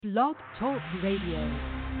Blog Talk Radio.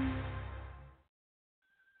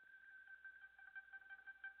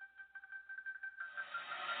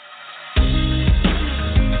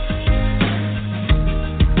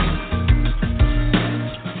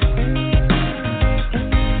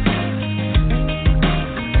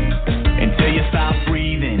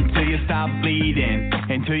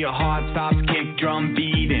 Until your heart stops kick drum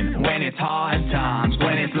beating. When it's hard times,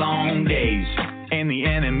 when it's long days, and the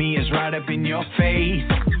enemy is right up in your face.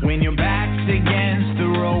 When your back's against the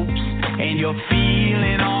ropes and you're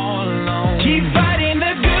feeling all alone. Keep fighting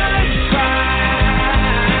the good fight.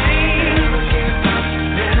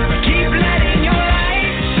 Keep letting your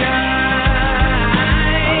light shine.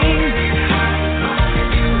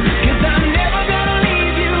 'Cause I'm never gonna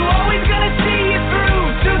leave you, always gonna see you through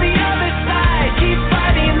to the other side. Keep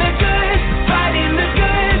fighting the good, fighting the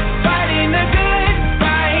good, fighting the good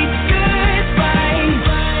fight, good fight.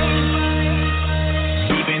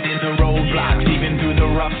 Even in the roadblocks, even through the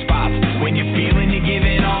rough spots, when you're feeling you're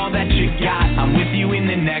giving all that you got, I'm with you in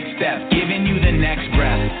the next step, giving you the next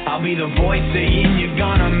breath. I'll be the voice saying you're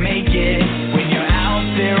gonna make it. When you're out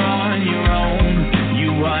there on your own,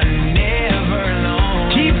 you are never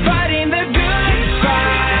alone. Keep fighting the good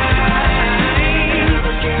fight.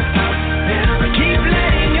 Keep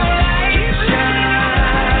letting your light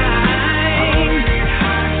shine.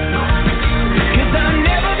 'Cause I'm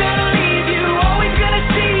never gonna leave you, always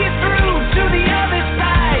gonna see you through to the other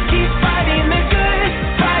side. Keep fighting the good,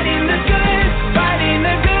 fighting the good, fighting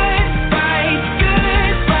the good fight,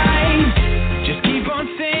 good fight. Just keep on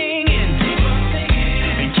singing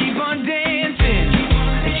and keep on dancing.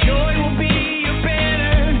 And joy will be your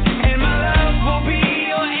banner, and my love will be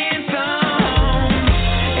your anthem.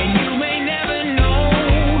 And you may never know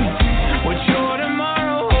what your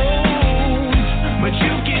tomorrow holds, but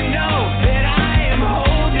you can know that I am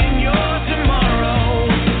holding your tomorrow.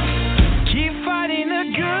 Keep fighting the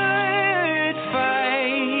good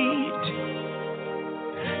fight.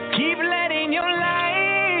 Keep letting your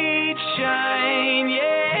light shine, yeah.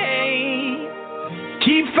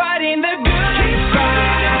 Keep fighting the good fight.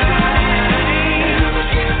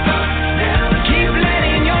 Keep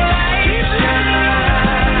letting your light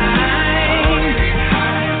shine.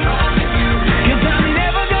 'Cause I'm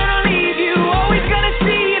never gonna leave you, always gonna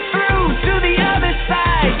see you through to the other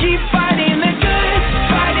side. Keep fighting the good,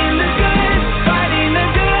 fighting the good, fighting the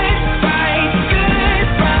good fight, good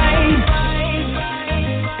fight.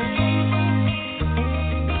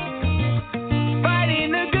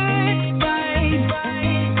 Fighting the good fight.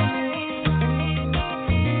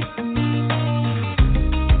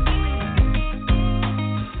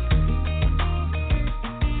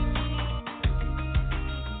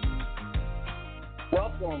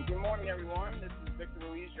 Welcome. Good morning, everyone. This is Victor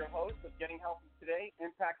Ruiz, your host of Getting Healthy Today,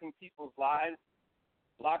 impacting people's lives,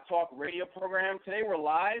 Blog Talk radio program. Today we're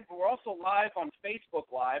live, but we're also live on Facebook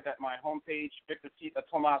Live at my homepage, Victor Tita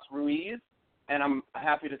Tomas Ruiz, and I'm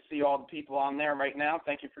happy to see all the people on there right now.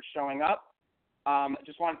 Thank you for showing up. I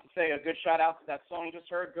just wanted to say a good shout-out to that song you just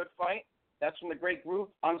heard, Good Fight. That's from the great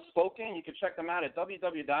group Unspoken. You can check them out at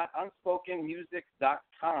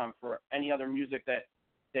www.unspokenmusic.com for any other music that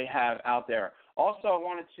they have out there. Also, I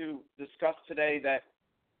wanted to discuss today that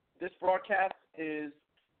this broadcast is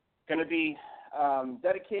going to be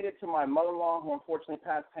dedicated to my mother-in-law, who unfortunately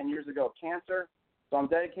passed 10 years ago of cancer. So I'm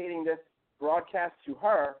dedicating this broadcast to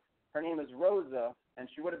her. Her name is Rosa, and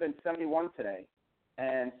she would have been 71 today.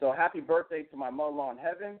 And so happy birthday to my mother-in-law in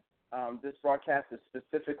heaven. This broadcast is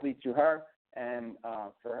specifically to her and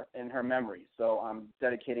in her memory. So I'm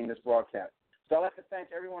dedicating this broadcast. So I'd like to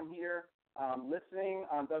thank everyone here listening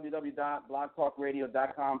on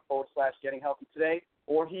www.blogtalkradio.com/Getting Healthy Today,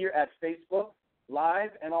 or here at Facebook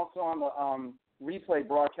Live, and also on the replay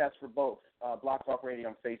broadcast for both Blog Talk Radio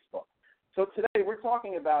and Facebook. So today we're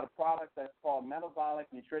talking about a product that's called Metabolic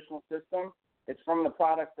Nutritional System. It's from the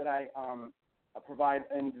products that I provide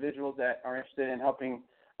individuals that are interested in helping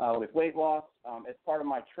with weight loss. It's part of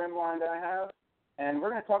my trim line that I have. And we're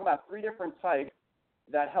going to talk about 3 different types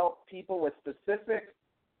that help people with specific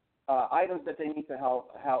items that they need to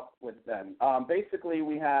help with them. Basically,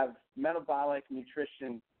 we have Metabolic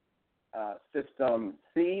Nutrition System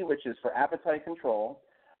C, which is for appetite control.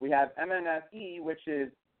 We have MNS-E, which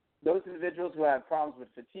is those individuals who have problems with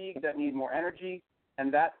fatigue that need more energy,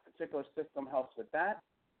 and that particular system helps with that,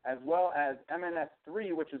 as well as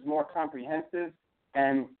MNS-3, which is more comprehensive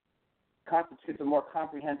and constitutes a more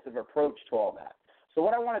comprehensive approach to all that. So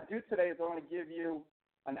what I want to do today is I want to give you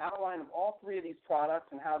an outline of all 3 of these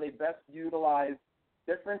products and how they best utilize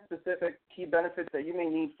different specific key benefits that you may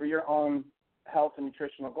need for your own health and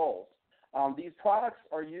nutritional goals. These products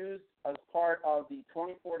are used as part of the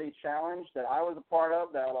 24-day challenge that I was a part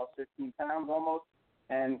of, that I lost 15 pounds almost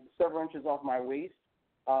and several inches off my waist.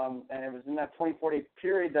 And it was in that 24-day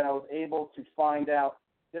period that I was able to find out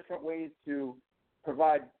different ways to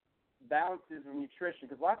provide balances of nutrition.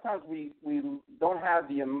 Because a lot of times we don't have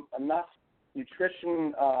enough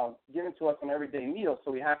nutrition given to us on everyday meals,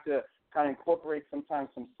 so we have to kind of incorporate sometimes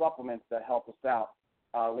some supplements that help us out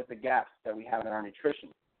with the gaps that we have in our nutrition.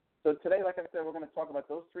 So today, like I said, we're going to talk about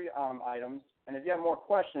those three items. And if you have more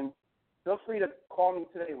questions, feel free to call me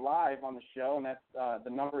today live on the show, and that's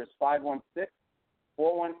the number is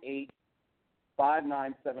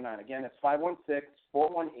 516-418-5979. Again, it's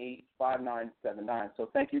 516-418-5979. So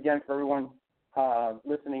thank you again for everyone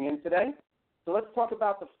listening in today. So let's talk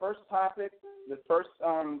about the first topic. The first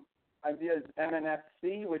idea is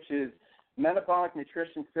MNS-C, which is Metabolic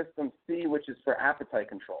Nutrition System C, which is for appetite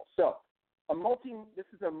control. So this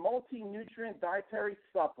is a multi-nutrient dietary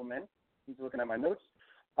supplement. He's looking at my notes.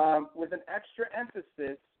 With an extra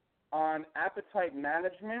emphasis on appetite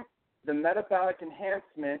management, the metabolic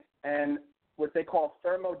enhancement, and what they call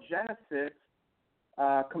thermogenesis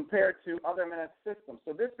compared to other MNS systems.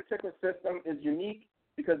 So this particular system is unique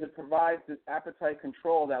because it provides this appetite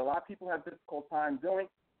control that a lot of people have difficult time doing.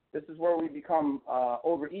 This is where we become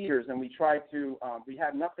overeaters, and we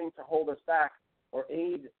have nothing to hold us back or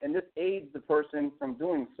aid, and this aids the person from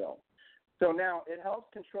doing so. So now it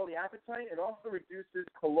helps control the appetite. It also reduces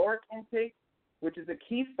caloric intake, which is a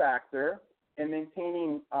key factor in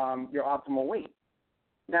maintaining your optimal weight.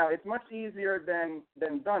 Now, it's much easier than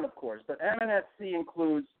done, of course, but MNS-C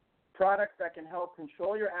includes products that can help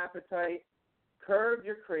control your appetite, curb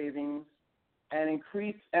your cravings, and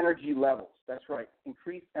increase energy levels. That's right,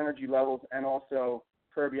 increase energy levels and also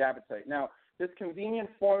curb your appetite. Now, this convenient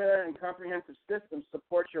formula and comprehensive system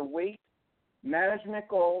supports your weight management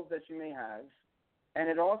goals that you may have, and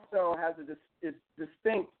it also has a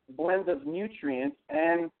distinct blend of nutrients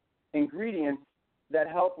and ingredients that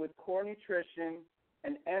help with core nutrition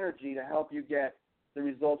and energy to help you get the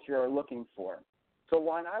results you're looking for. So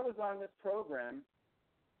when I was on this program,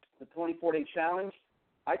 the 24-day challenge,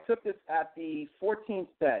 I took this at the 14th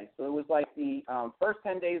day. So it was like the first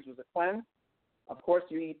 10 days was a cleanse. Of course,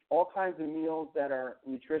 you eat all kinds of meals that are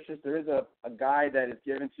nutritious. There is a guide that is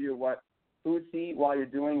given to you what foods to eat while you're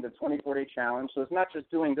doing the 24-day challenge. So it's not just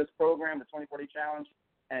doing this program, the 24-day challenge,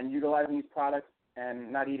 and utilizing these products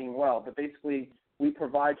and not eating well. But basically, we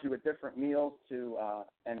provide you with different meals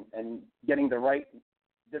and getting the right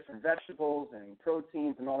different vegetables and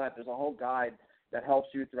proteins and all that. There's a whole guide that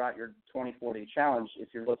helps you throughout your 24-day challenge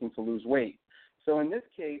if you're looking to lose weight. So in this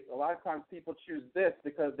case, a lot of times people choose this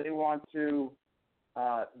because they want to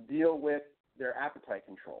deal with their appetite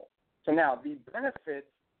control. So now the benefits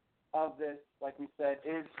of this, like we said,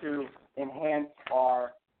 is to enhance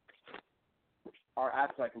our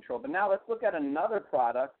appetite control. But now let's look at another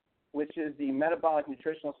product, which is the Metabolic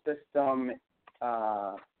Nutritional System,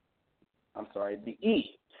 the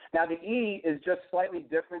E. Now, the E is just slightly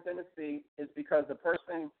different than the C. It's because the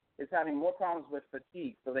person is having more problems with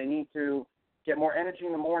fatigue, so they need to get more energy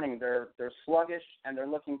in the morning. They're sluggish, and they're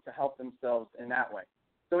looking to help themselves in that way.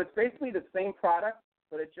 So it's basically the same product,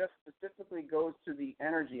 but it just specifically goes to the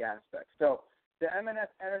energy aspect. So the MNS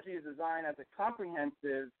Energy is designed as a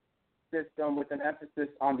comprehensive system with an emphasis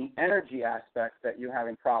on the energy aspects that you're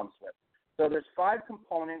having problems with. So there's 5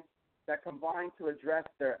 components that combine to address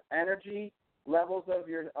the energy levels of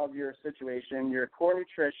your situation, your core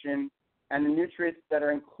nutrition, and the nutrients that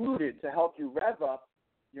are included to help you rev up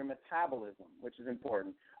your metabolism, which is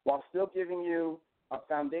important, while still giving you a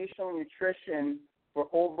foundational nutrition for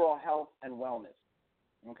overall health and wellness.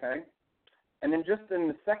 Okay? And then just in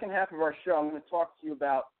the second half of our show, I'm going to talk to you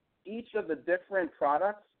about each of the different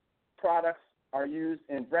products. Products are used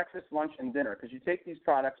in breakfast, lunch, and dinner because you take these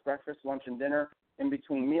products, breakfast, lunch, and dinner, in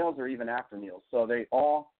between meals or even after meals. So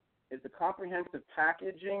it's a comprehensive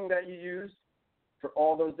packaging that you use for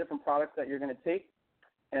all those different products that you're going to take,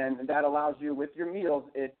 and that allows you, with your meals,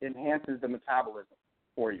 it enhances the metabolism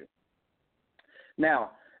for you.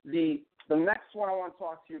 Now, the next one I want to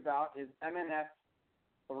talk to you about is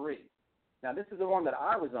MNS-3. Now, this is the one that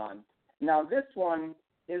I was on. Now, this one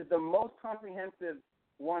is the most comprehensive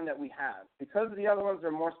one that we have because the other ones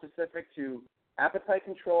are more specific to appetite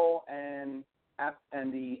control and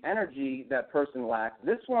the energy that person lacks.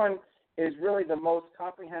 This one is really the most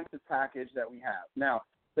comprehensive package that we have. Now,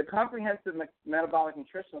 the comprehensive metabolic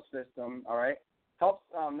nutritional system, all right, helps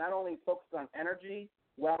not only focus on energy,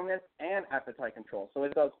 wellness, and appetite control. So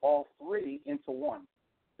it does all 3 into one.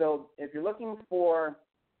 So if you're looking for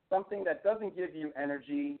something that doesn't give you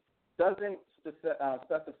energy, doesn't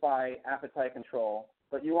specify appetite control,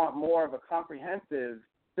 but you want more of a comprehensive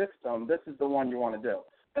system, this is the one you want to do.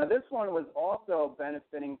 Now, this one was also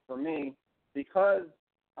benefiting for me because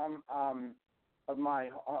of my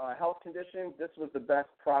health condition. This was the best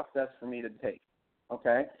process for me to take.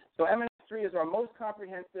 Okay, so MNS3 is our most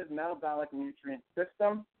comprehensive metabolic nutrient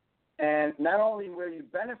system, and not only will you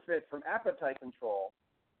benefit from appetite control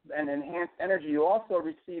and enhanced energy, you also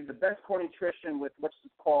receive the best core nutrition with what's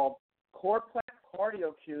called Coreplex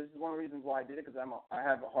Cardio Q. This is one of the reasons why I did it, because I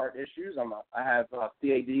have heart issues. I have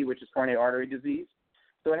CAD, which is coronary artery disease.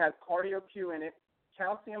 So it has Cardio Q in it,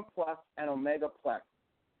 Calcium Plus, and Omega Plex.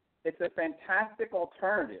 It's a fantastic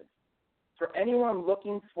alternative for anyone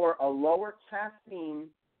looking for a lower caffeine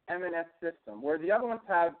MNS system, where the other ones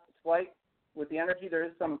have slight, with the energy, there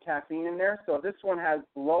is some caffeine in there. So this one has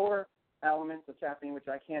lower elements of caffeine, which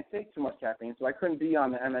I can't take too much caffeine, so I couldn't be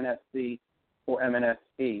on the MNSC or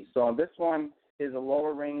MNSE. So this one is a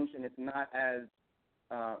lower range, and it's not as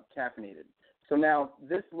caffeinated. So now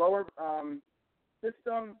this lower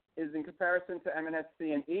system is in comparison to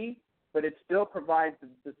MNSC and E, but it still provides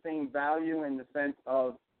the same value in the sense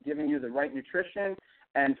of giving you the right nutrition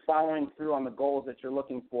and following through on the goals that you're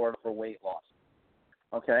looking for weight loss.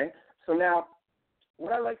 Okay? So now,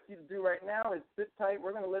 what I'd like you to do right now is sit tight.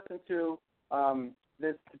 We're going to listen to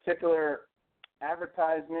this particular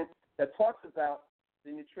advertisement that talks about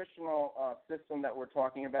the nutritional system that we're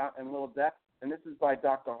talking about in a little depth, and this is by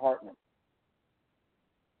Dr. Hartman.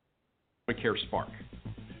 Care Spark.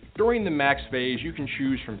 During the max phase, you can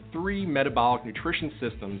choose from 3 metabolic nutrition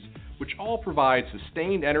systems, which all provide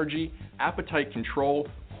sustained energy, appetite control,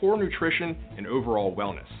 core nutrition, and overall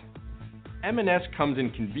wellness. MNS comes in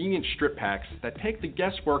convenient strip packs that take the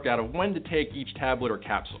guesswork out of when to take each tablet or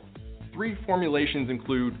capsule. 3 formulations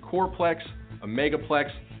include Coreplex, Omegaplex,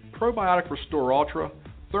 Probiotic Restore Ultra,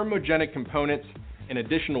 thermogenic components, and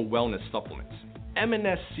additional wellness supplements.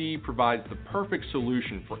 MNSC provides the perfect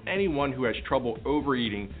solution for anyone who has trouble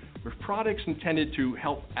overeating, with products intended to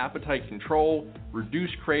help appetite control,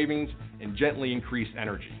 reduce cravings, and gently increase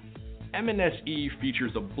energy. MNSE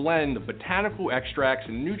features a blend of botanical extracts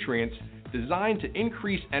and nutrients designed to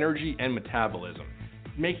increase energy and metabolism,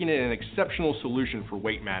 making it an exceptional solution for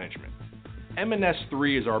weight management.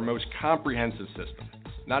 MNS3 is our most comprehensive system.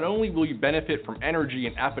 Not only will you benefit from energy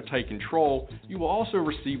and appetite control, you will also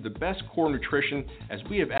receive the best core nutrition, as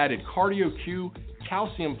we have added Cardio Q,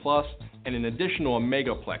 Calcium Plus, and an additional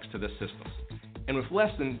Omegaplex to this system. And with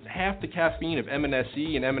less than half the caffeine of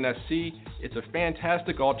MNSE and MNSC, it's a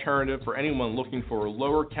fantastic alternative for anyone looking for a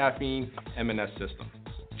lower caffeine MNS system.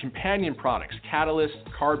 Companion products, Catalyst,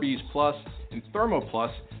 Carbies Plus, and Thermo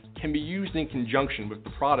Plus can be used in conjunction with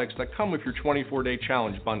the products that come with your 24-day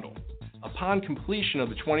challenge bundle. Upon completion of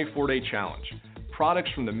the 24-day challenge,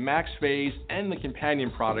 products from the max phase and the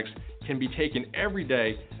companion products can be taken every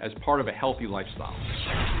day as part of a healthy lifestyle.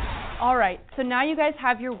 All right, so now you guys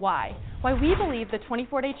have your why we believe the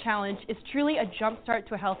 24-day challenge is truly a jumpstart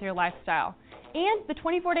to a healthier lifestyle. And the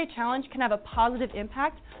 24-day challenge can have a positive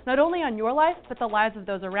impact not only on your life, but the lives of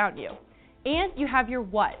those around you. And you have your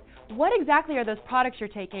what. What exactly are those products you're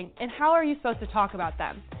taking, and how are you supposed to talk about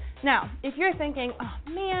them? Now, if you're thinking,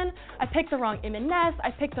 oh man, I picked the wrong MNS,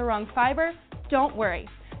 I picked the wrong fiber, don't worry.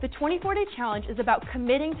 The 24-day challenge is about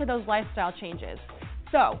committing to those lifestyle changes.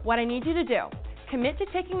 So, what I need you to do, commit to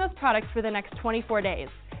taking those products for the next 24 days.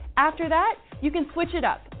 After that, you can switch it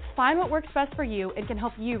up, find what works best for you and can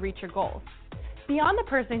help you reach your goals. Beyond the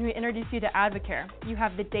person who introduced you to Advocare, you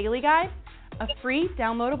have the daily guide, a free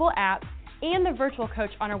downloadable app, and the virtual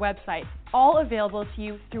coach on our website, all available to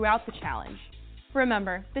you throughout the challenge.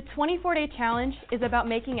 Remember, the 24-day challenge is about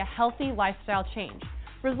making a healthy lifestyle change.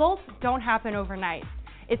 Results don't happen overnight.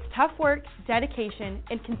 It's tough work, dedication,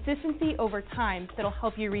 and consistency over time that'll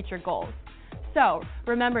help you reach your goals. So,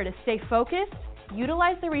 remember to stay focused,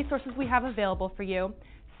 utilize the resources we have available for you,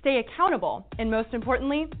 stay accountable, and most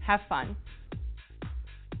importantly, have fun.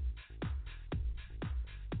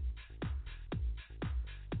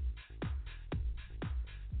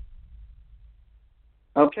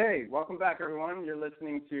 Okay, welcome back, everyone. You're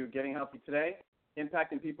listening to Getting Healthy Today,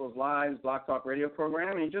 Impacting People's Lives, Blog Talk Radio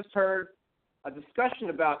program. And you just heard a discussion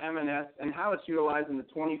about MNS and how it's utilized in the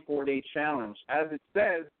 24-day challenge. As it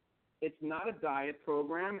says, it's not a diet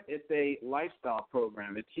program, it's a lifestyle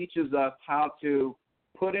program. It teaches us how to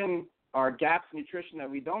put in our gaps in nutrition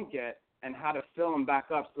that we don't get and how to fill them back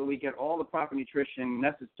up so we get all the proper nutrition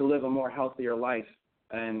necessary to live a more healthier life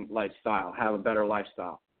and lifestyle, have a better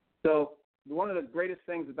lifestyle. So one of the greatest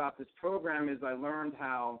things about this program is I learned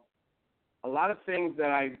how a lot of things that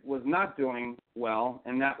I was not doing well,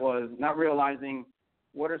 and that was not realizing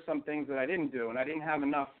what are some things that I didn't do, and I didn't have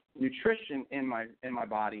enough nutrition in my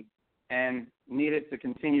body and needed to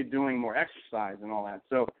continue doing more exercise and all that.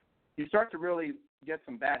 So you start to really get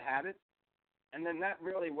some bad habits, and then that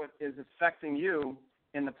really what is affecting you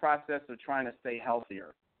in the process of trying to stay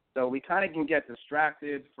healthier. So we kind of can get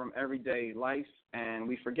distracted from everyday life, and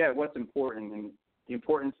we forget what's important and the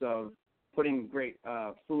importance of putting great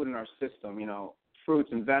food in our system, fruits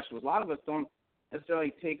and vegetables. A lot of us don't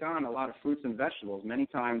necessarily take on a lot of fruits and vegetables. Many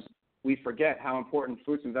times we forget how important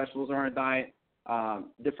fruits and vegetables are in a diet,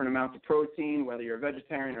 different amounts of protein, whether you're a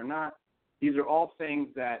vegetarian or not. These are all things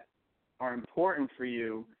that are important for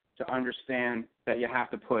you to understand that you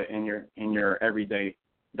have to put in your everyday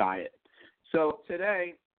diet. So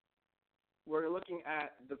today we're looking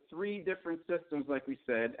at the 3 different systems, like we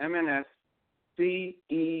said, MNS, C,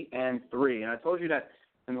 E, and 3. And I told you that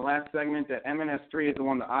in the last segment that MNS3 is the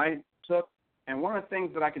one that I took. And one of the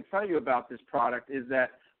things that I can tell you about this product is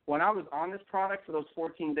that when I was on this product for those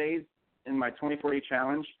 14 days in my 24-day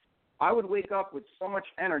challenge, I would wake up with so much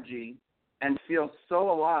energy and feel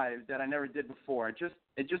so alive that I never did before. It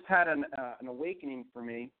just had an awakening for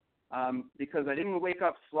me because I didn't wake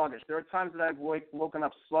up sluggish. There are times that I've woken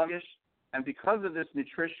up sluggish, and because of this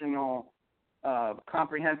nutritional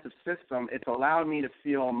comprehensive system, it's allowed me to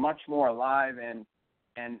feel much more alive and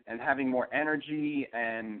having more energy,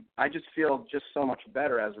 and I just feel just so much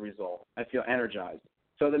better as a result. I feel energized.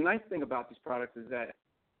 So the nice thing about these products is that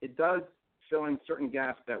it does fill in certain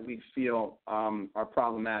gaps that we feel are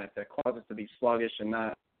problematic, that cause us to be sluggish and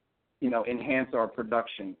not, enhance our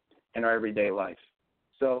production in our everyday life.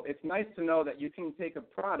 So it's nice to know that you can take a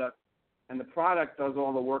product and the product does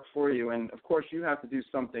all the work for you, and of course you have to do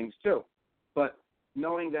some things too. But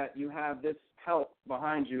knowing that you have this help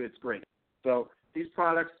behind you, it's great. So these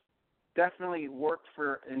products definitely work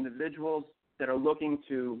for individuals that are looking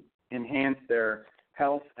to enhance their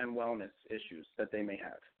health and wellness issues that they may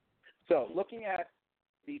have. So looking at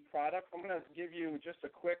the products, I'm going to give you just a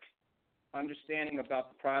quick understanding about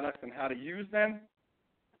the products and how to use them.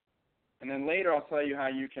 And then later I'll tell you how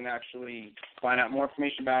you can actually find out more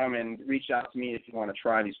information about them and reach out to me if you want to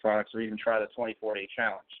try these products or even try the 24-day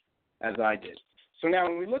challenge, as I did. So now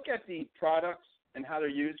when we look at the products and how they're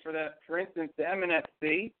used for that, for instance, the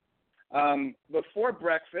MNSC, before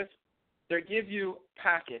breakfast, they give you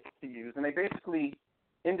packets to use, and they basically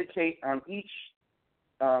indicate on each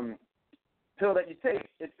pill that you take,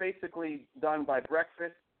 it's basically done by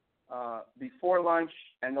breakfast, before lunch,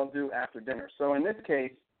 and they'll do after dinner. So in this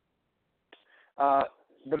case,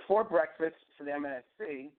 before breakfast for the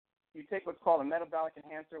MNSC, you take what's called a metabolic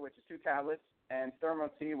enhancer, which is 2 tablets, and Thermo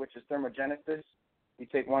T, which is thermogenesis. You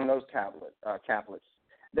take one of those caplets.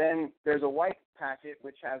 Then there's a white packet,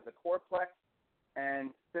 which has the Coreplex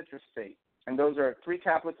and citrusate. And those are 3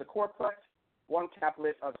 caplets of Coreplex, 1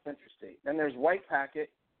 caplet of citrusate. Then there's white packet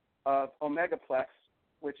of Omegaplex,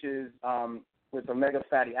 which is with omega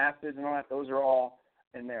fatty acids and all that. Those are all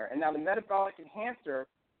in there. And now the metabolic enhancer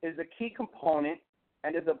is a key component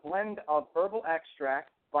and is a blend of herbal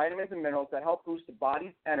extracts, vitamins, and minerals that help boost the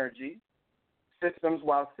body's energy systems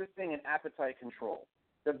while assisting in appetite control.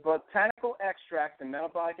 The botanical extracts and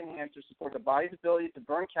metabolic enhancers support the body's ability to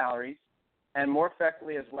burn calories and more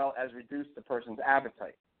effectively as well as reduce the person's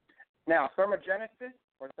appetite. Now, thermogenesis,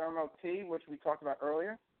 or Thermo T, which we talked about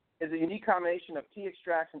earlier, is a unique combination of tea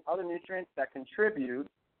extracts and other nutrients that contribute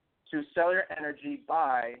to cellular energy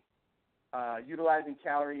by utilizing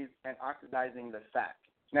calories and oxidizing the fat.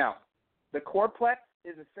 Now, the Coreplex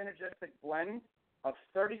is a synergistic blend of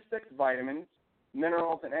 36 vitamins,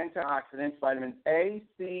 minerals, and antioxidants, vitamins A,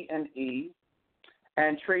 C, and E,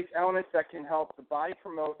 and trace elements that can help the body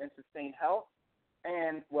promote and sustain health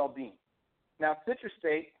and well-being. Now,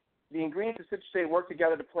 citrusate, the ingredients of citrusate work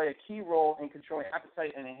together to play a key role in controlling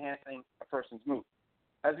appetite and enhancing a person's mood.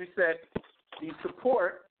 As we said, the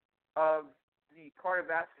support of the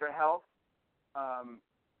cardiovascular health,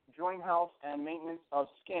 joint health, and maintenance of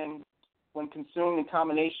skin when consumed in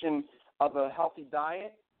combination of a healthy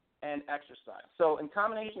diet and exercise. So in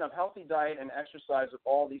combination of healthy diet and exercise with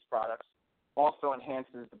all these products also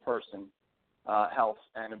enhances the person's health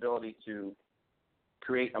and ability to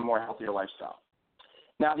create a more healthier lifestyle.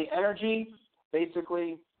 Now, the energy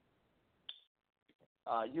basically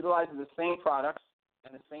utilizes the same products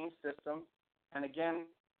and the same system. And again,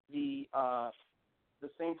 the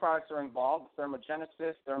same products are involved,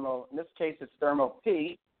 thermogenesis, in this case it's Thermo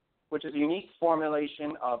P, which is a unique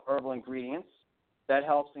formulation of herbal ingredients that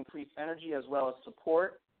helps increase energy as well as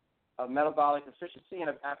support of metabolic efficiency and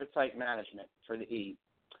of appetite management for the E.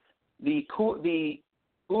 The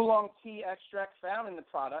oolong tea extract found in the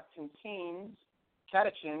product contains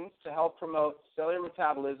catechins to help promote cellular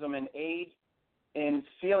metabolism and aid in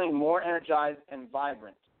feeling more energized and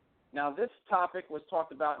vibrant. Now, this topic was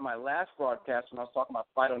talked about in my last broadcast when I was talking about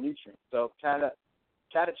phytonutrients. So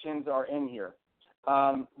catechins are in here.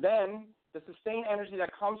 Then the sustained energy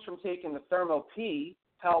that comes from taking the Thermo P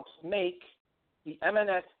helps make the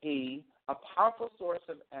MNS a powerful source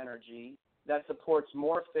of energy that supports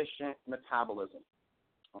more efficient metabolism.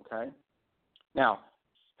 Okay? Now,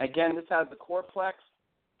 again, this has the Coreplex,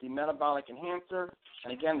 the metabolic enhancer,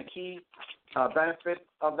 and again, the key benefits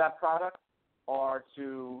of that product are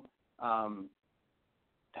to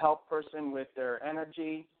help person with their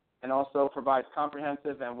energy and also provides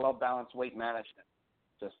comprehensive and well-balanced weight management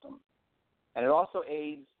system. And it also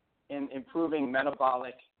aids in improving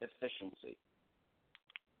metabolic efficiency.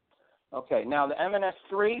 Okay, now the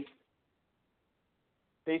MNS3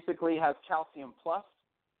 basically has calcium plus,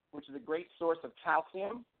 which is a great source of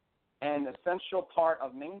calcium and essential part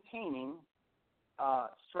of maintaining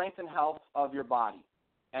strength and health of your body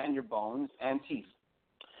and your bones and teeth.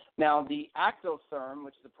 Now, the Actotherm,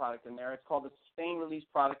 which is a product in there, it's called the Sustained Release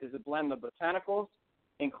product, is a blend of botanicals,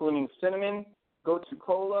 including cinnamon, gotu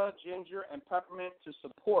kola, ginger, and peppermint to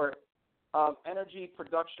support energy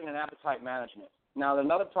production and appetite management. Now,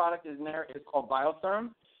 another product in there is called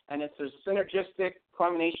Biotherm, and it's a synergistic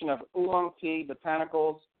combination of oolong tea,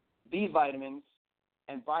 botanicals, B vitamins,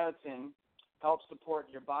 and biotin helps support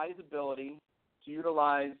your body's ability to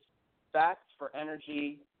utilize fats for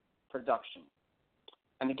energy production.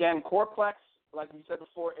 And again, Coreplex, like we said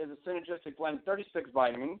before, is a synergistic blend of 36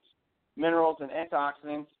 vitamins, minerals, and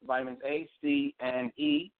antioxidants, vitamins A, C, and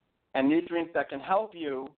E, and nutrients that can help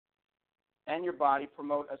you and your body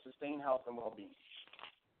promote a sustained health and well-being.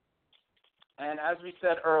 And as we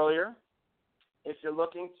said earlier, if you're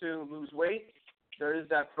looking to lose weight, there is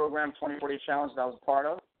that program 24-Day Challenge that I was a part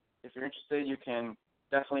of. If you're interested, you can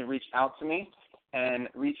definitely reach out to me and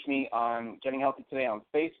reach me on Getting Healthy Today on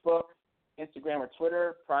Facebook, Instagram, or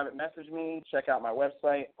Twitter. Private message me. Check out my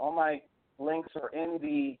website. All my links are in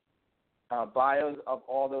the bios of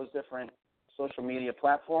all those different social media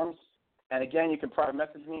platforms. And again, you can private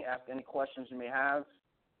message me, ask any questions you may have,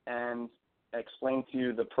 and explain to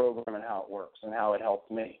you the program and how it works and how it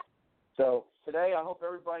helped me. So today, I hope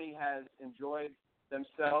everybody has enjoyed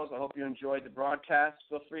themselves. I hope you enjoyed the broadcast.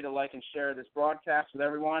 Feel free to like and share this broadcast with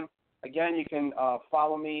everyone. Again, you can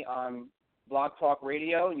follow me on Blog Talk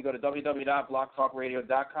Radio. You go to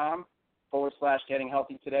www.blogtalkradio.com/Getting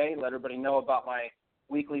Healthy Today. Let everybody know about my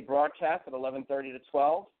weekly broadcast at 11:30 to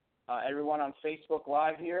 12. Everyone on Facebook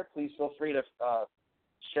Live here, please feel free to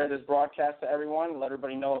share this broadcast to everyone. Let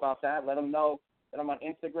everybody know about that. Let them know that I'm on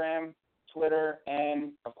Instagram, Twitter,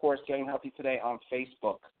 and, of course, Getting Healthy Today on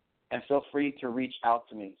Facebook. And feel free to reach out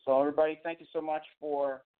to me. So, everybody, thank you so much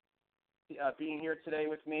for being here today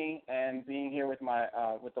with me and being here with my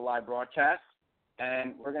with the live broadcast.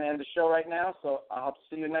 And we're going to end the show right now, so I hope to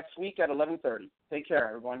see you next week at 11:30. Take care,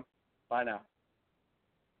 everyone. Bye now.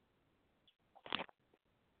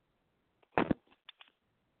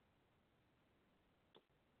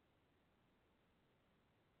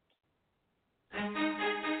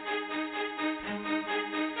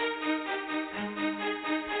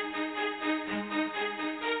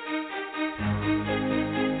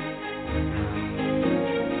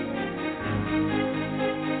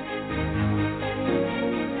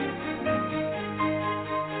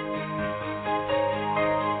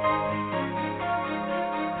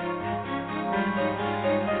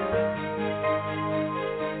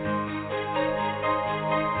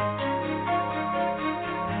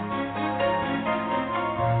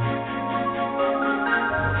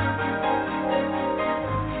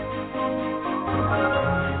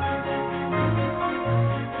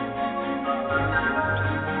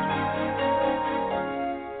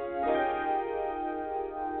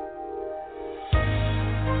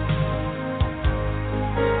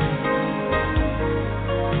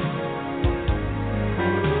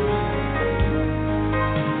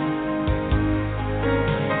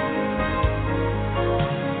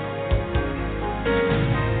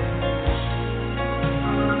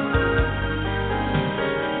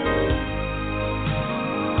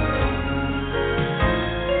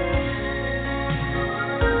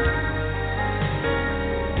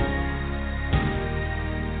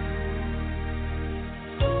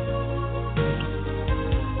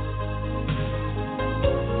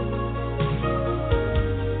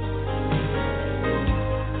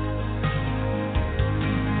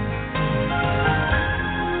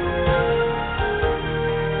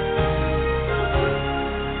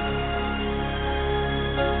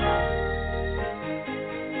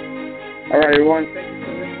 All right, everyone. Thank you